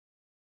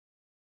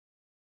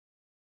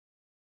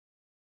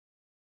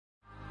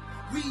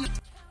What a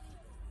beast!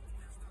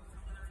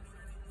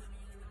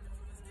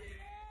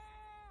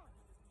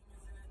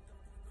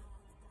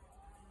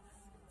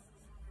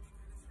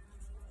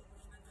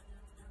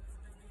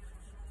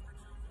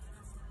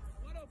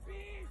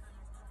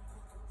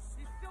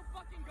 He's still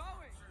fucking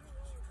going!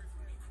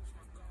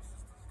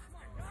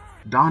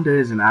 Donda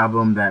is an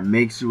album that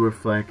makes you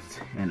reflect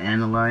and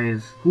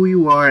analyze who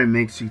you are and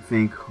makes you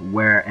think,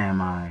 where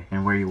am I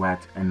and where you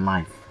at in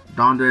life.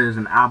 Donda is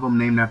an album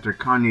named after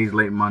Kanye's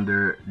late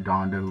mother,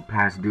 Donda, who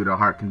passed due to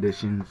heart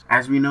conditions.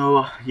 As we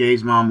know,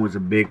 Ye's mom was a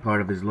big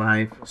part of his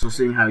life, so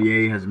seeing how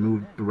Ye has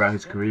moved throughout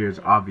his career is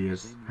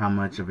obvious how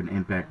much of an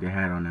impact it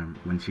had on him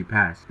when she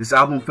passed. This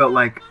album felt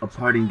like a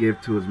parting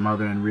gift to his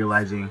mother and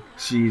realizing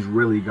she's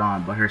really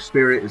gone, but her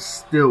spirit is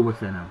still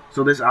within him.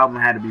 So this album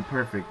had to be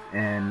perfect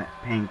and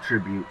paying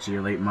tribute to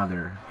your late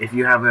mother. If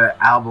you have an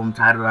album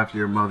titled after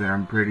your mother,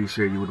 I'm pretty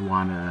sure you would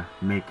want to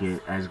make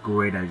it as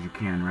great as you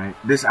can, right?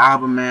 This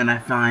album, man, I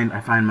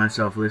find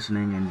myself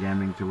listening and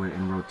jamming to it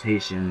in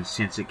rotation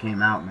since it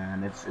came out,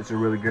 man. It's a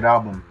really good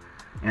album.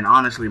 And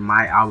honestly,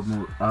 my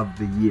album of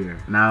the year.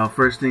 Now,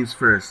 first things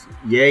first,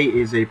 Ye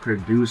is a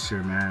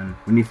producer, man.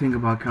 When you think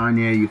about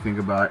Kanye, you think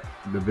about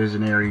the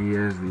visionary he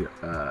is,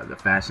 the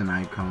fashion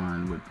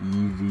icon with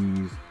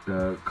Yeezys,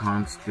 the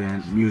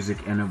constant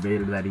music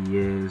innovator that he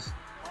is,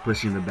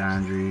 pushing the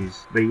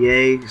boundaries. But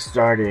Ye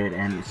started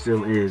and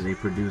still is a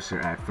producer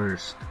at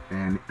first,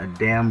 and a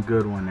damn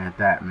good one at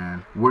that,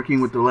 man. Working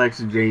with the likes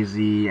of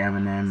Jay-Z,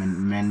 Eminem, and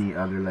many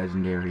other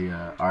legendary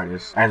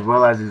artists, as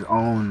well as his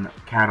own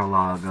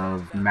catalog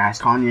of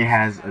mass. Kanye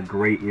has a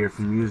great ear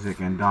for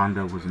music, and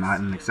Donda was not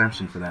an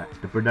exception for that.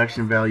 The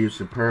production value is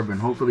superb, and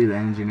hopefully the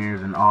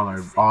engineers and all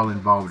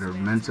involved are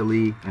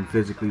mentally and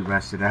physically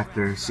rested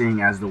after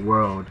seeing as the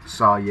world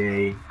saw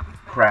Ye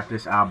craft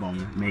this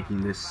album,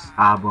 making this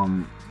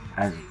album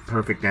as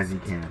perfect as he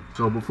can.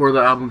 So before the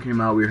album came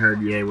out, we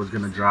heard Ye was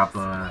gonna drop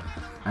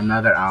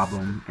another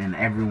album, and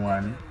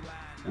everyone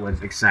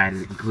was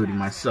excited, including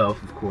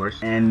myself, of course.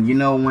 And you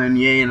know, when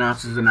Ye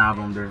announces an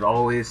album, there's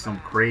always some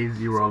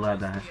crazy rollout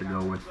that has to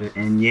go with it.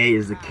 And Ye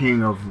is the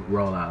king of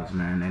rollouts,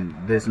 man, and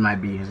this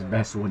might be his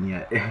best one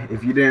yet.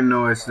 If you didn't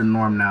know, it's the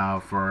norm now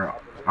for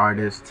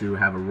artists to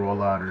have a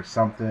rollout or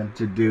something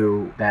to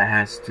do that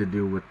has to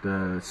do with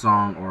the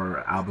song or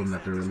album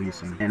that they're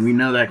releasing. And we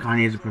know that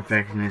Kanye is a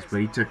perfectionist,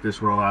 but he took this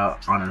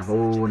rollout on a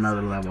whole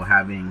another level,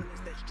 having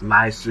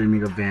live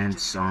streaming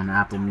events on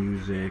Apple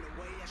Music,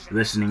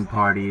 listening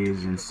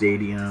parties in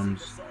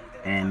stadiums,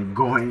 and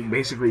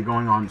basically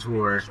going on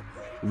tour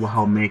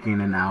while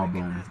making an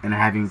album and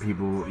having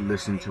people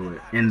listen to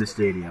it in the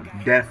stadium.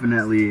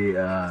 Definitely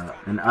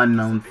an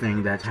unknown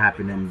thing that's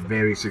happened and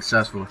very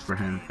successful for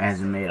him, as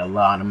it made a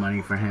lot of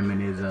money for him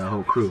and his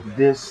whole crew.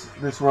 This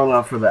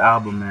rollout for the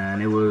album, man,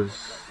 it was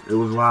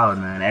wild,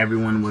 man.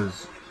 Everyone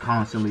was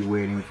constantly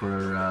waiting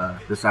for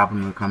this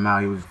album to come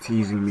out. He was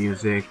teasing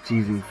music,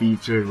 teasing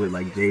features with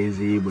like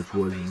Jay-Z, which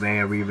was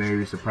very,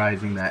 very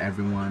surprising that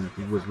everyone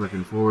was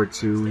looking forward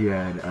to. He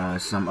had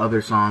some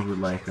other songs with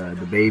like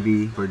The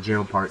Baby for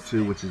Jail Part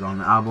 2, which is on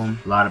the album.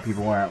 A lot of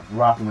people weren't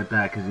rocking with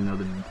that because, you know,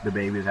 the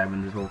Baby is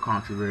having this whole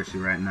controversy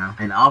right now.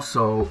 And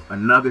also,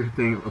 another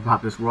thing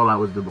about this rollout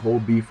was the whole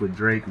beef with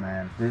Drake,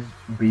 man. This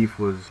beef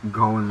was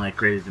going like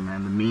crazy,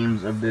 man. The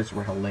memes of this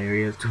were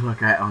hilarious to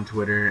look at on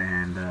Twitter,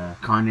 and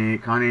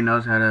Kanye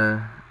knows how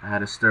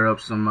to stir up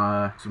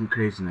some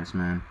craziness,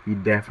 man. He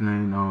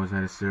definitely knows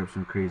how to stir up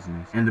some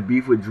craziness. And the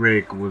beef with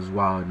Drake was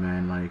wild,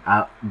 man. Like,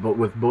 but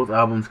with both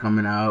albums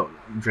coming out,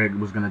 Drake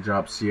was gonna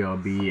drop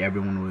CLB.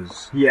 Everyone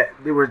was, yeah,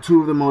 they were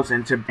two of the most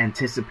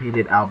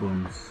anticipated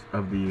albums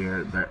of the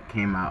year that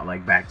came out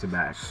like back to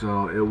back.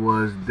 So it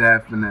was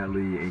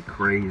definitely a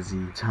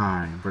crazy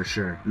time for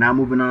sure. Now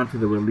moving on to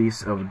the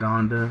release of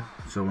Donda.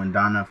 So when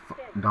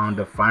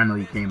Donda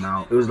finally came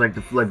out, it was like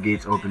the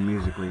floodgates opened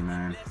musically,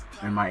 man,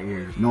 in my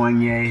ears.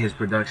 Knowing Ye, his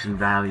production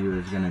value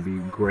is gonna be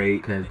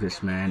great because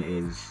this man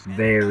is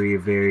very,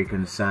 very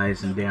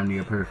concise and damn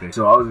near perfect.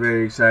 So I was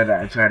very excited.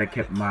 I tried to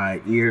keep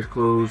my ears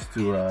closed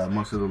to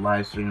most of the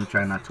live stream,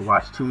 try not to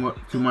watch too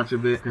much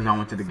of it because I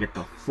wanted to get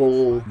the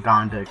full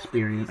Donda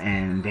experience.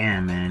 And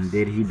damn, man,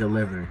 did he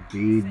deliver.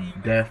 He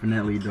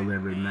definitely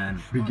delivered,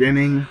 man.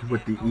 Beginning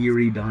with the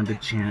eerie Donda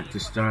chant to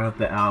start off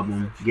the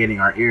album, getting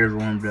our ears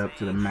warmed up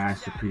to the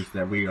masterpiece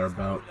that we are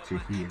about to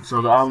hear.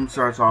 So the album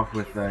starts off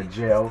with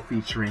Jail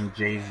featuring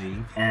Jay-Z,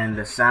 and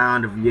the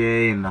sound of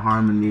Ye and the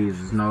harmonies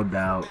is no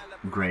doubt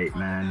great,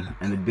 man.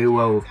 And the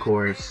duo, of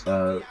course,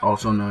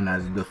 also known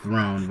as The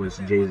Throne, which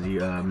Jay-Z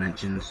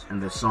mentions in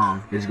the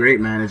song, is great,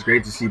 man. It's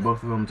great to see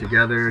both of them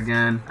together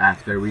again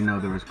after we know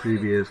there was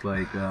previous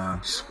like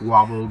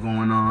squabble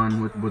going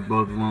on with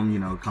both of them. You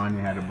know,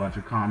 Kanye had a bunch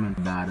of comments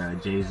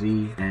about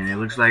Jay-Z, and it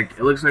looks like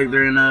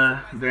they're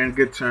in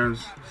good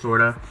terms,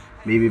 sorta.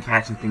 maybe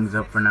patching things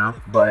up for now.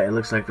 But it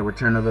looks like the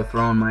Return of the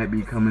Throne might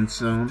be coming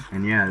soon.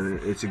 And yeah,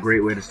 it's a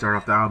great way to start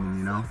off the album,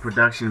 you know.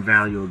 Production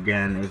value,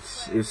 again,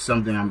 it's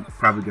something I'm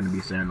probably going to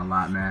be saying a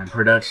lot, man.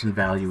 Production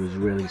value is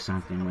really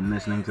something. When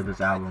listening to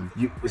this album,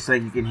 it's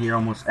like you can hear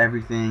almost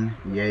everything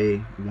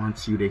Ye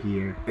wants you to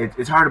hear.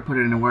 It's hard to put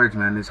it into words,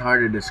 man. It's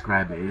hard to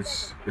describe it.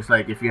 It's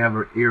like if you have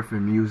an ear for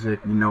music,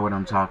 you know what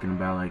I'm talking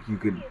about. Like, you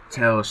could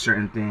tell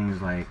certain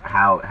things, like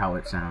how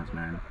it sounds,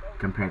 man,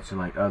 compared to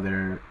like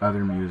other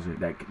music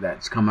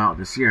that's come out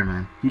this year,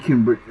 man.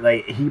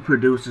 He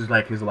produces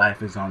like his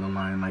life is on the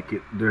line, like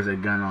there's a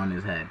gun on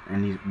his head,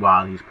 and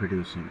while he's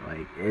producing,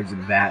 like, it's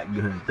that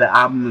good. The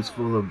album is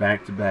full of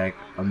back-to-back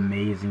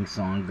amazing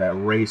songs that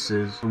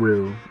races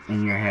through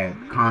in your head,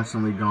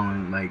 constantly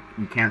going, like,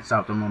 you can't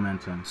stop the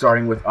momentum.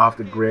 Starting with Off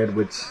the Grid,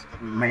 which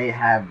may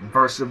have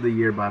Verse of the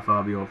Year by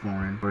Fabio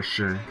Foreign for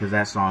sure, because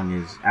that song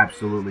is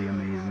absolutely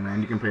amazing,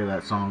 man. You can play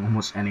that song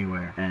almost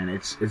anywhere, and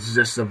it's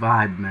just a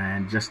vibe,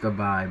 man. Just a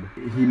vibe.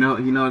 He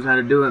knows how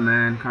to do it,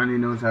 man. Kanye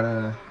knows how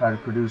to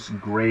produce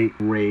great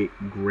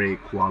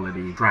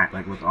quality track.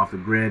 Like with Off the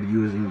Grid,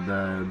 using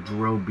the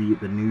drill beat,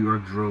 the New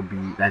York drill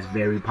beat that's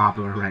very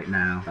popular right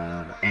now,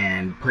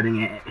 and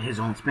putting his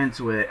own spin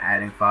to it,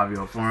 adding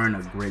Fabio Foreign,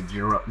 a great New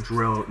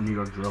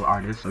York drill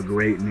artist,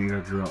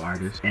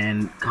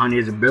 and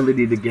Kanye's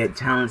ability to get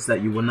talents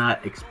that you would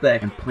not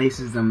expect and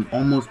places them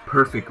almost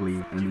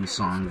perfectly in these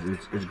songs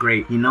is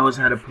great. He knows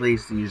how to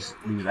place these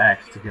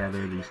acts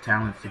together, these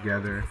talents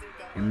together,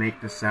 and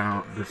make the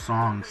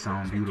song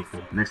sound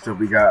beautiful. Next up,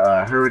 we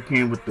got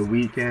Hurricane with The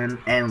Weeknd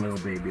and Lil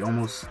Baby.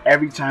 Almost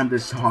every time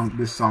this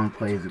song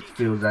plays, it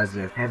feels as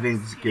if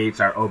heaven's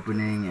gates are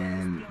opening,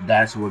 and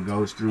that's what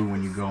goes through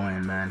when you go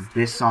in, man.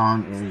 This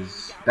song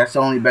that's the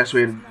only best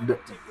way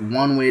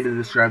one way to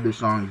describe this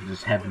song is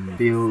just heavenly.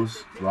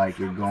 Feels like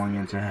you're going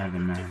into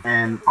heaven, man.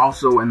 And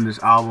also in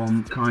this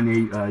album,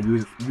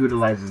 Kanye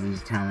utilizes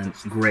these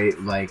talents great,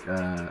 like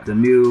the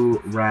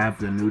new rap,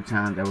 the new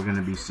talent that we're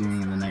gonna be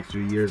seeing in the next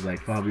 3 years,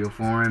 like Fabio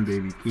Foreign,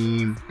 Baby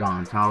Keem,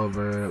 Don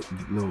Toliver,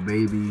 Lil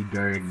Baby,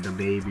 Dirk, The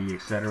Baby,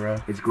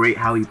 etc. It's great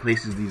how he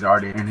places these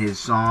artists in his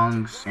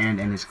songs and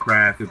in his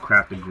craft to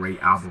craft a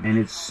great album. And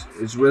it's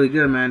really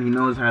good, man. He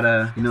knows how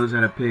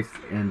to pick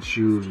and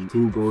choose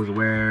who goes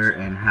where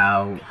and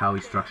how he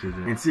structures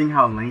it. And seeing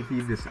how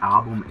lengthy this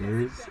album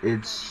is,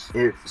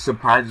 it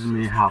surprises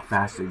me how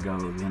fast it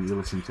goes when you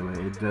listen to it.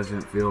 It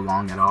doesn't feel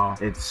long at all.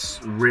 It's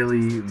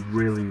really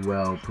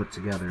well put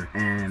together.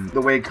 And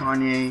the way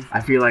I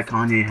feel like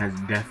Kanye has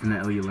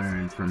definitely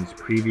learned from his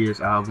previous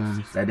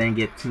albums that didn't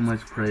get too much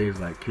praise,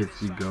 like Kids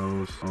See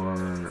Ghosts,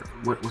 or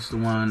what's the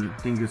one?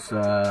 I think it's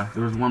there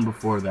was one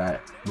before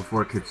that,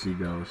 before Kids See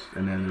Ghosts,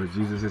 and then there was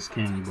Jesus Is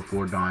King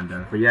before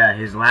Donda. But yeah,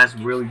 his last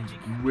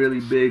really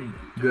big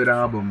good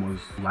album was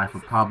Life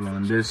of Pablo,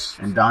 and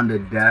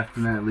Donda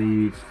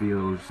definitely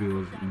feels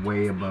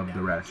way above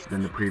the rest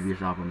than the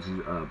previous albums he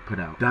put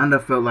out.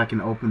 Donda felt like an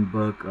open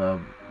book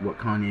of what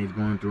Kanye is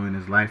going through in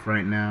his life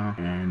right now,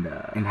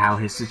 and how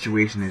his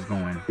situation is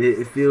going.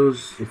 It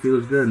feels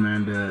good,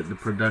 man. The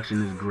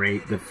production is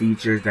great. The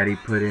features that he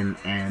put in,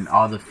 and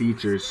all the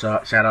features.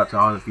 Shout out to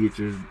all the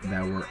features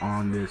that were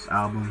on this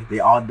album. They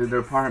all did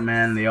their part,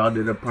 man. They all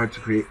did their part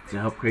to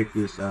help create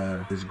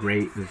this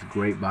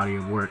great body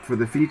of work. For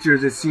the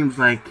features, it seems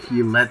like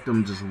he let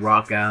them just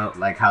rock out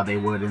like how they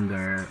would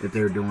if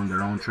they were doing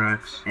their own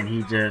tracks, and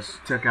he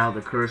just took out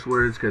the curse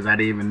words, because I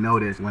didn't even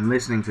notice when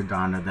listening to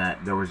Donda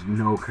that there was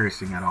no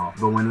cursing at all.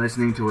 But when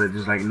listening to it,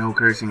 there's like no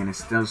cursing, and it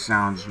still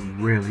sounds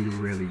really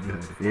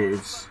good.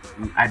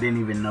 I didn't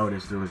even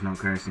notice there was no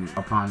cursing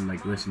upon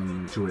like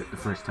listening to it the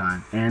first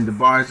time. And the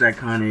bars that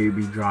Kanye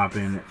be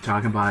dropping,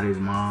 talking about his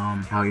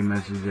mom, how he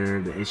messes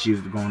her, the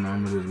issues going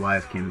on with his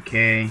wife Kim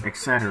K,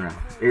 etc.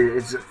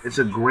 It's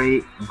a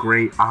great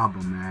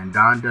album, man.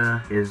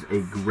 Donda is a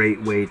great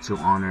way to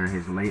honor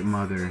his late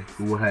mother,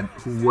 who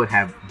would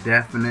have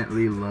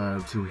definitely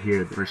loved to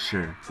hear for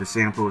sure. The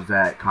samples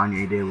that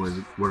Kanye did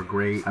were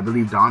great. I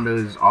believe Donda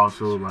is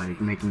also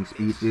like making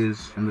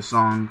speeches in the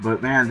song.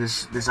 But man,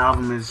 this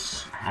album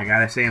is, I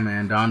gotta say,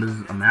 man,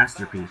 Donda's a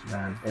masterpiece,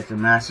 man. It's a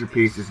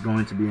masterpiece. It's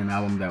going to be an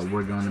album that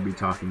we're going to be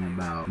talking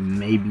about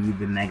maybe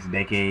the next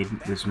decade.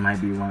 This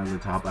might be one of the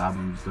top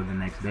albums of the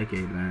next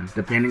decade, man.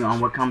 Depending on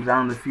what comes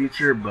out in the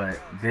future, but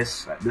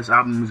this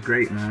album is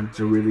great, man. It's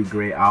a really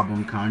great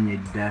album.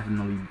 Kanye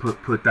definitely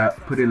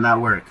put in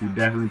that work. He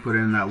definitely put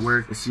in that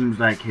work. It seems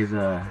like his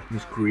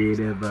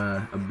creative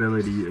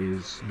ability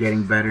is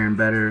getting better and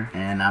better,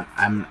 and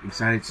I'm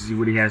excited to see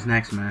what he has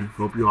next, man.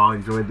 Hope you all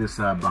enjoyed this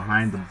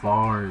Behind the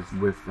Bars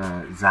with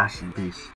ZaShi. Peace.